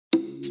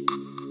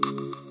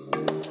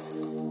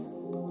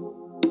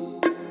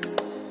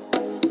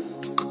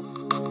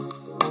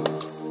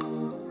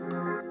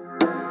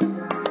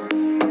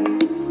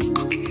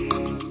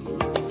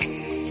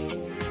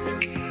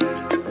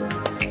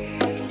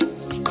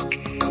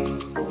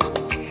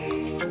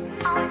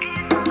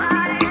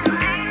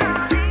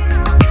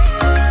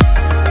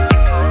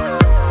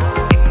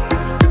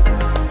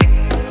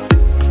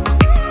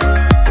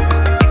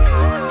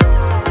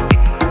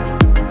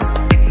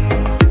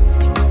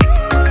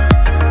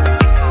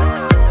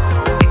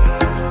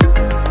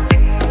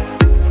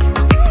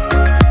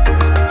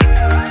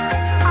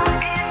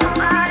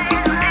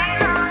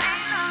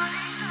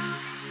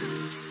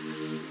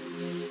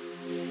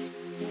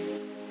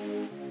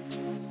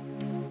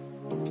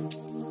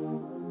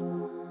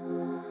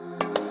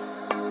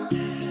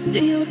Do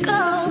you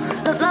recall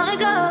not long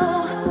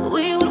ago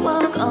we would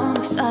walk on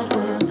the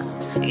sidewalk,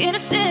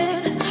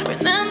 innocent?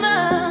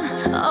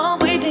 Remember, all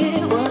we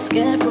did was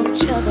scared from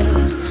each other,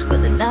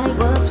 but the night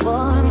was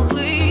warm.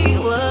 We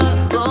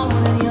were bold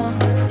and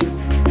young.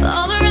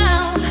 All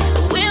around,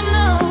 the wind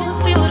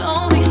blows. We would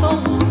only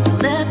hold on to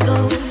let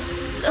go.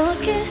 Blow a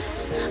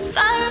kiss,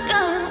 fire a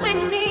gun. We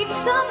need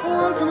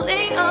someone to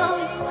lean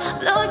on.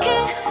 Blow a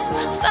kiss,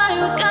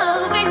 fire a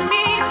gun. We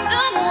need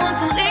someone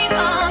to lean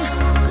on.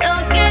 Blow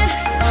a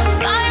kiss,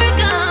 fire a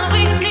gun.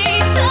 We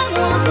need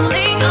someone to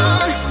lean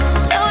on.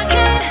 Blow a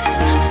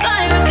kiss,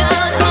 fire a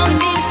gun. All we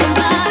need is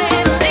somebody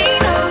to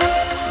lean on.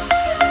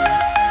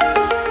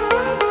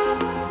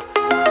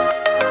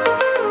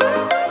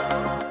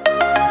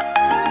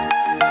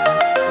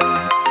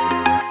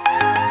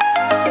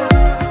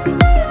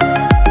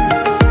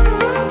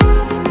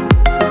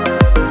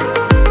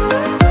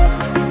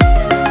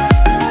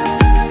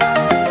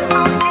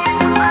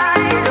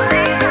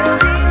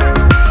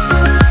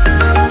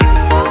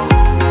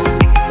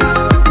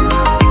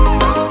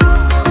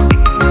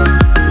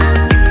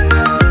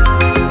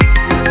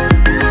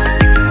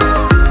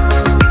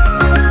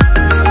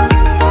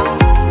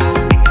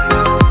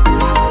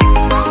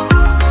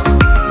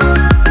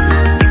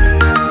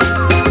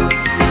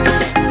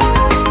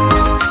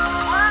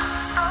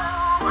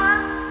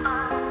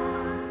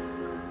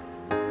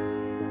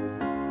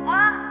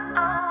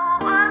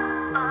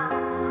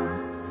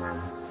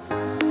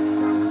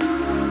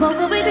 What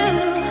will we do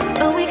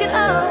when we get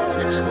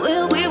old?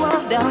 Will we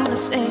walk down the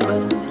same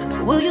road?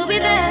 Will you be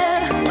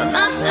there by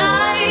my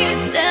side,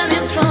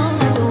 standing strong?